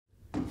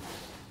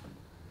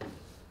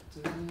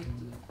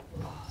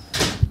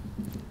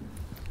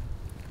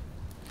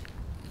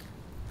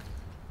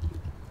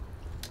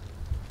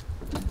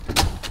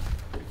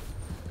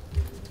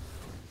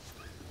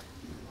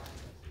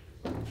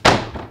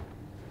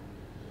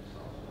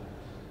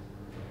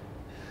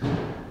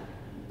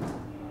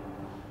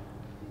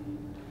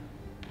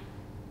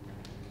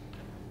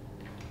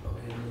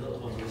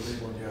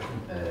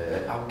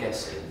I'm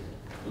guessing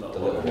the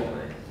little one,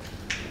 mate.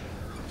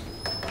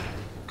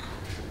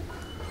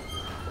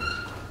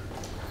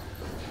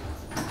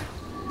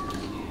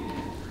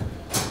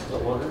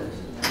 What one is?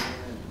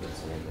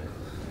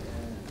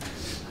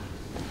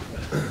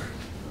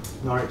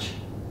 Norwich.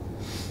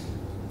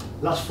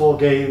 Last 4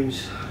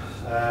 games,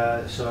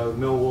 so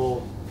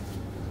Millwall,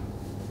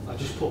 I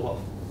just put what,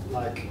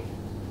 like,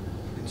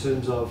 in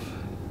terms of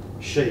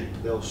shape,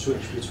 they'll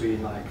switch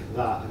between like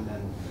that, and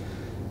then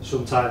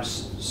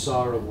sometimes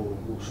Sarah will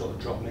sort of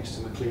drop next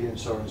to McLean and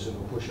Sorensen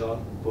will push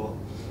on, but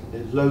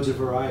there's loads of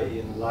variety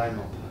in the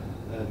lineup,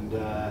 and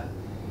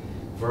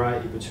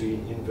variety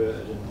between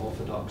inverted and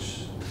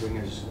orthodox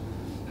wingers,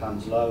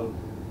 hands low.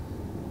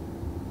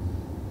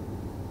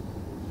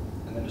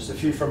 And then just a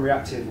few from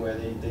reactive where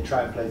they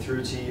try and play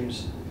through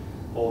teams,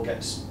 ball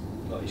gets,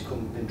 like he's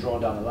been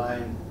drawn down the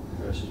line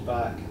versus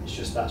back. It's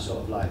just that sort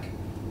of like,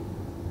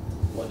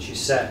 once you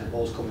set, the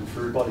ball's coming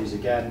through bodies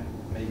again,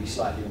 maybe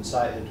slightly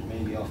unsighted,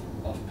 maybe off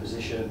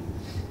position.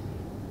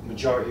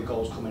 Majority of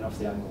goals coming off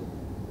the angle.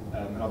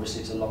 And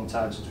obviously it's a long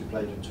time since we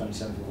played on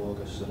 27th of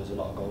August, so there's a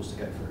lot of goals to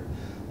get through.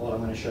 All I'm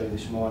going to show you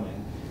this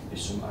morning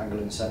is some angle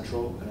in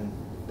central, and then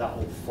that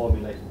will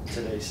formulate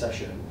today's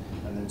session,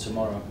 and then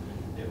tomorrow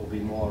it will be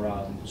more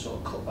around sort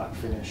of cut back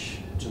finish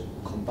to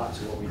come back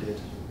to what we did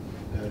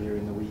earlier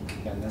in the week.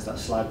 And there's that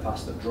slide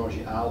pass that draws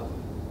you out.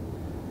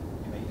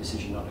 You make a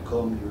decision not to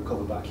come, you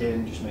recover back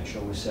in, just make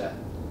sure we're set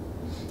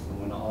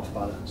and we're not off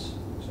balance.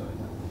 So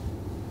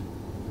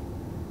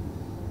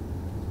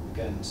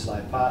again,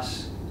 slide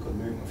pass, good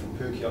movement from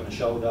Pookie on the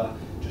shoulder,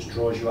 just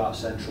draws you out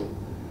central.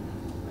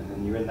 And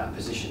then you're in that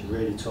position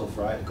really tough,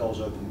 right?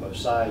 Goals open both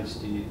sides.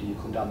 Do you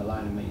come down the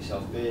line and make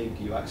yourself big?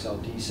 Do you accel,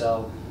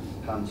 decel,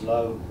 hands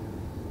low?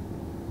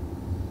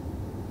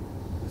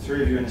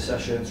 3 of you in the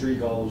session, 3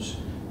 goals,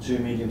 2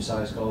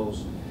 medium-sized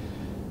goals.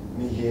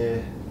 Me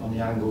here on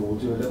the angle, we'll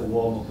do a little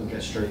warm-up and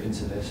get straight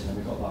into this, and then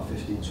we've got about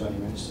 15-20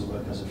 minutes to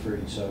work as a free.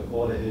 So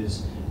all it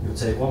is, you'll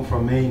take one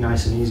from me,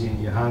 nice and easy,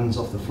 into your hands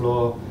off the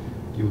floor.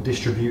 You'll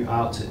distribute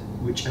out to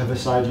whichever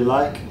side you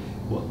like,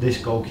 but this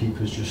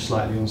goalkeeper's just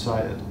slightly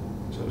unsighted.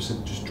 So it's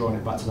just drawing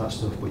it back to that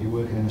stuff, but you're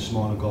working in a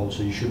smaller goal,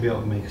 so you should be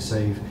able to make a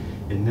save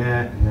in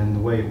there. And then the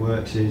way it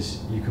works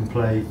is you can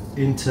play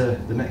into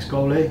the next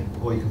goalie,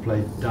 or you can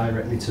play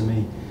directly to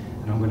me,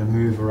 and I'm going to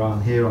move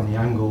around here on the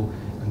angle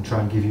and try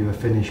and give you a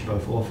finish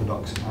both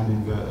orthodox and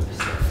inverted.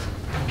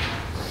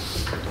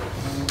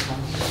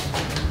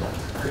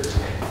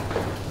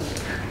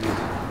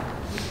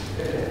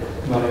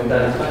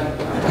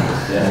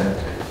 Yeah,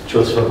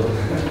 trustful.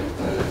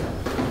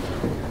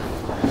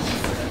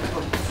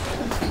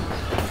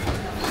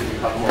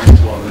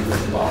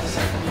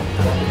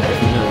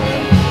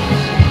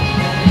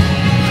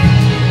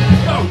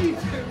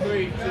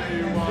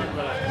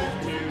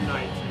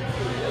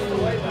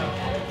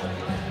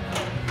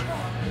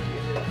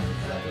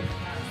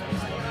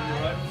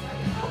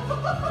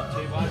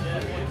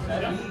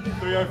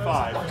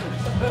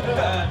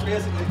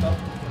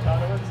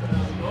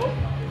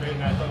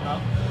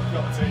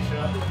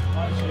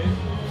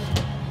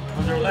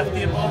 Was there a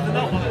lefty involved in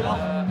that one or not?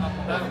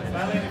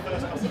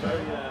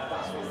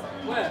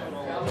 Where?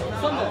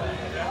 Sunderland?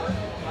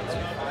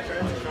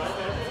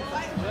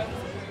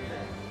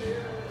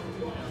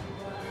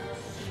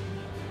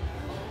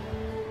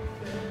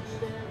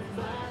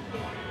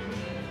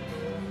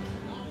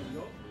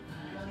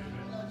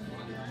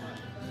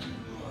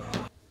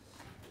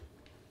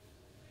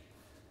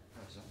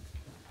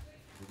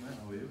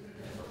 How are you?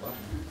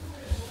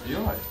 Are you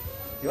alright?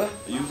 You are? Are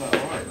you like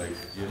alright? Like,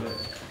 you look?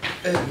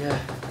 Yeah.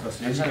 I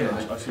see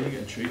you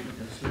getting treatment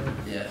yesterday.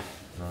 Yeah.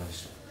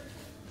 Nice.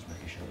 Just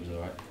making sure it was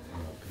alright.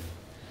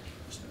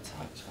 Just a bit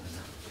tight, it's fine.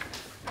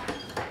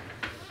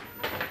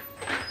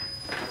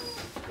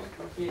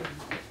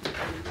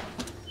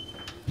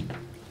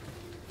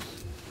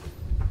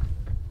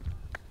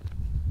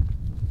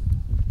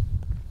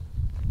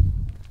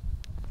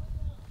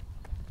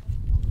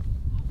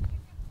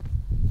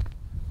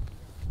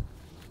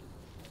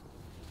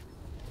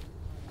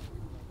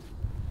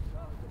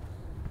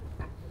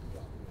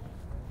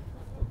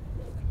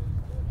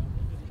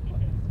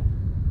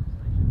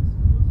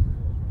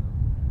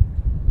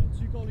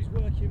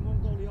 Working, one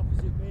goalie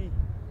opposite me,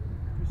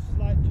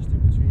 just in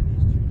between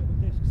these 2 little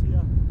discs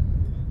here.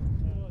 This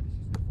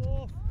is the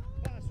 4th,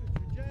 pass switch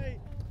for Jay,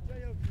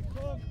 Jay over you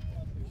come,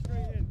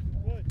 straight in,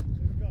 good,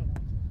 here we go,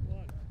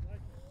 1,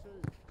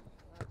 2,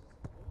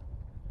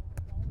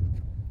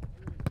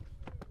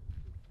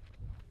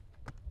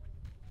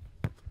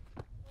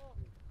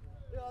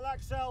 little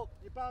Axel,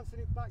 you're bouncing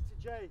it back to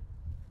Jay.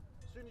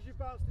 As soon as you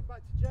bounced it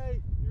back to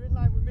Jay, you're in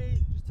line with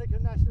me, just take a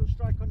nice little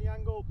strike on the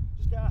angle,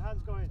 just get our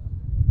hands going.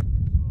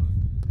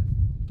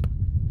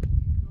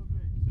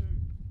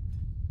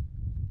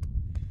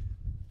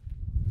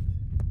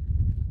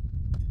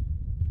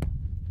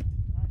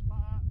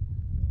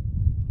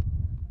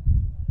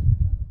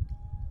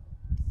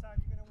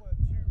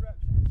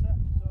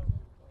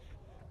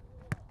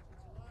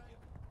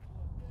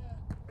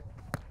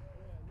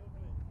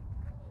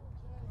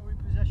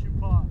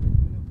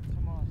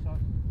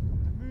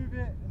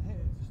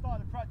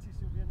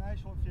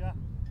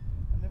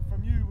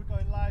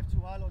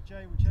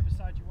 Jay, whichever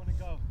side you want to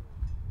go.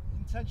 The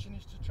intention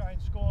is to try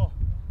and score.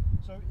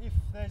 So if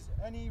there's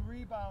any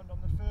rebound on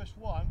the first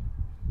one,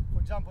 for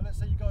example, let's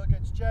say you go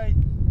against Jay,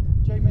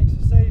 Jay makes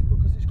a save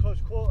because it's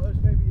close quarters,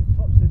 maybe it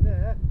pops in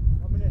there,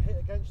 I'm going to hit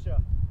against you.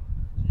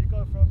 So you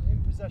go from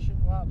in possession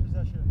to out of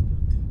possession.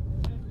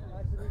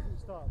 Nice and easy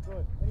start,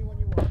 good. Anyone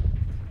you want.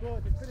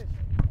 Good, and finish.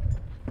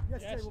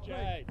 Yes, Jay, we'll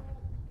play.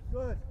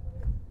 Good.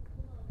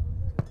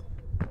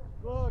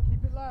 Good,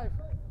 keep it live.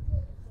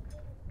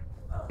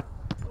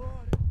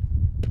 Good.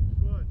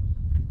 Good.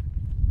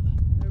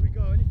 There we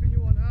go, anything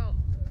you want, Al.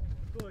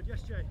 Good,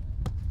 yes, Jay.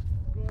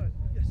 Good,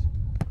 yes.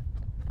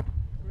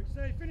 Good,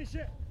 say, finish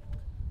it.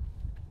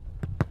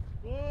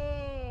 Good,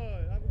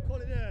 I will call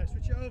it there,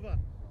 switch it over.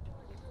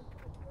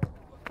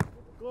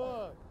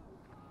 Good.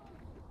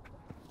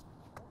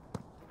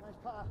 Nice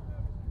pattern.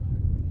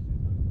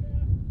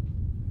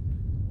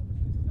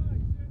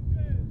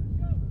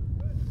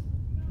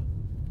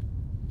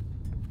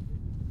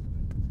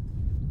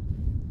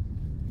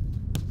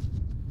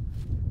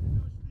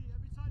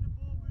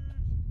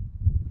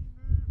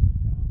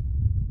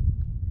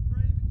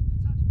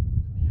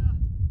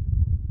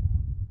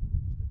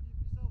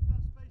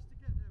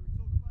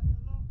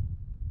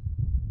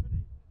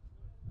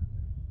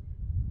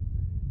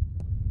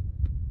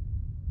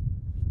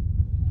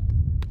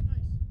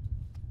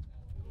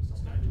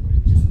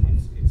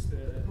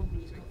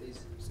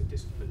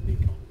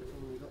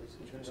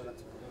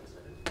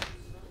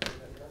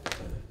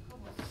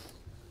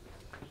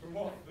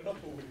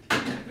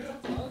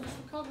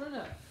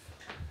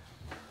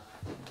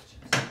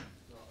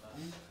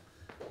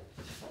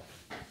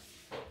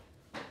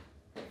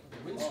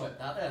 Windswept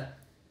that there.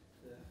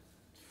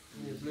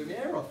 You blew my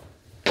hair off.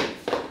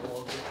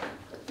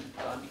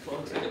 That'd be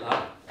close, look at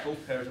that.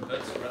 Both pairs of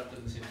bits ripped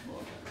in the same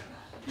spot.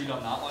 You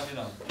done that one, you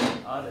know?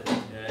 I did.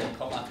 Yeah, you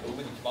caught my toe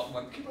when you come up and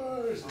went,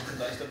 keepers! And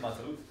condensed in my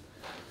toe.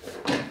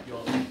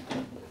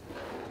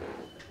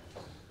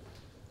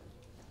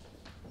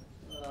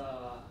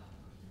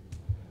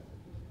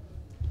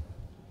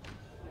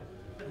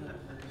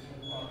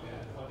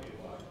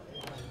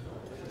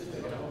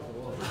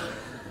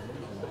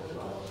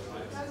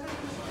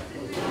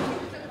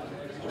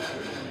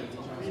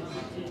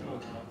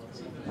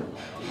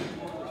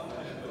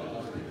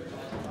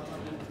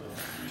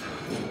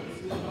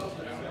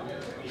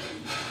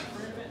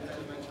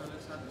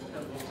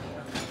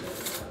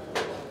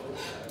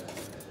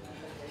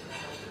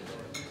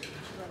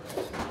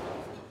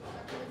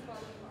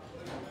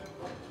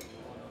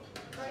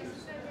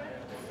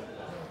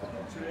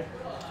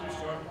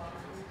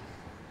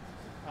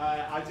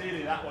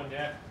 Ideally that one,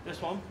 yeah.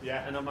 This one?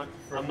 Yeah. And I'm not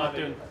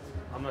doing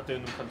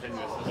them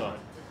continuous, so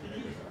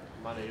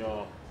manage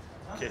your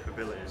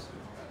capabilities.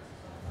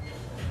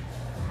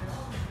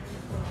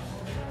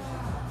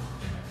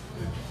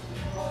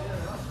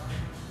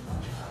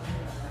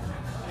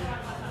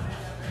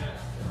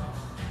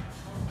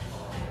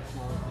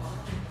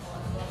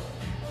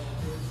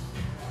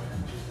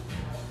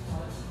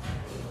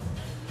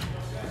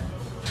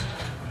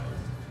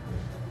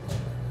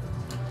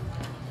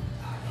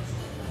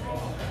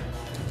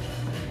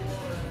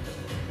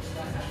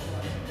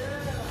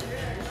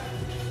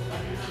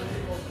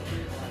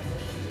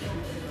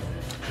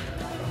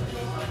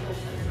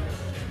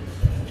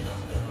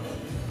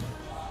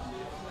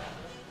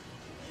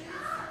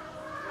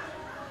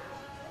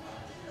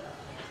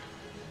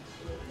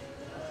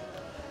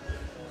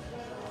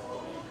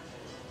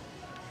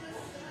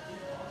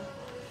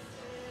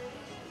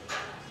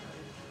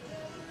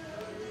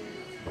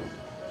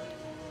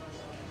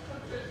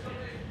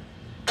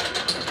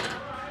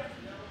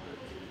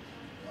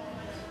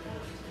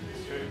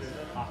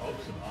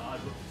 I'd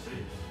love to see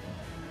it.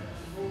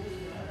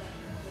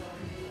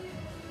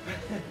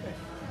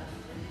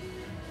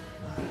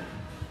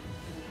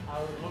 I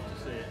would love to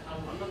see it.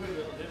 I'm not going to be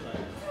able to do that.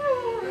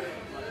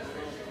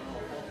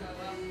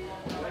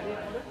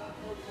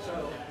 So,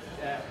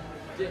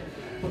 Jim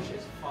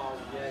pushes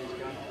forward, yeah, he's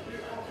gone.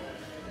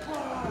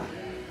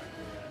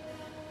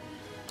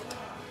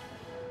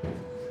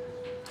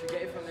 To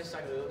get it from this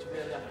angle, it looks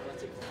really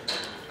athletic.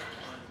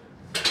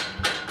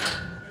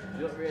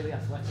 You look really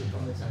athletic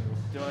from this angle.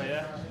 Do I,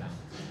 yeah?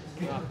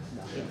 No,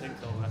 didn't think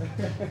so, man.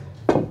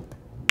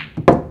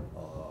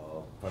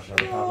 Oh, pressure on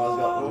the camera's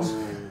got those.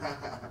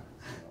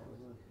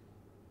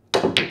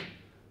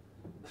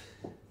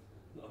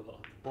 Not a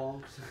lot.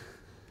 Bonks.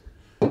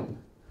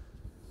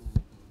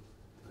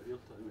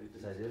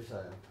 Say,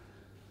 say.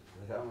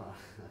 The camera.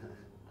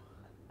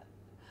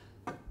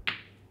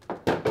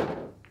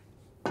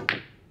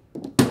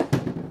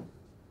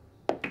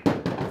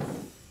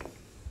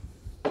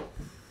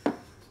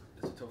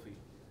 It's a toughie.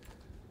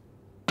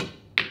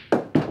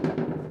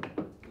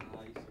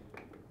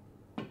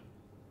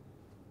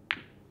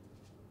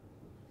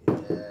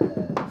 Yeah.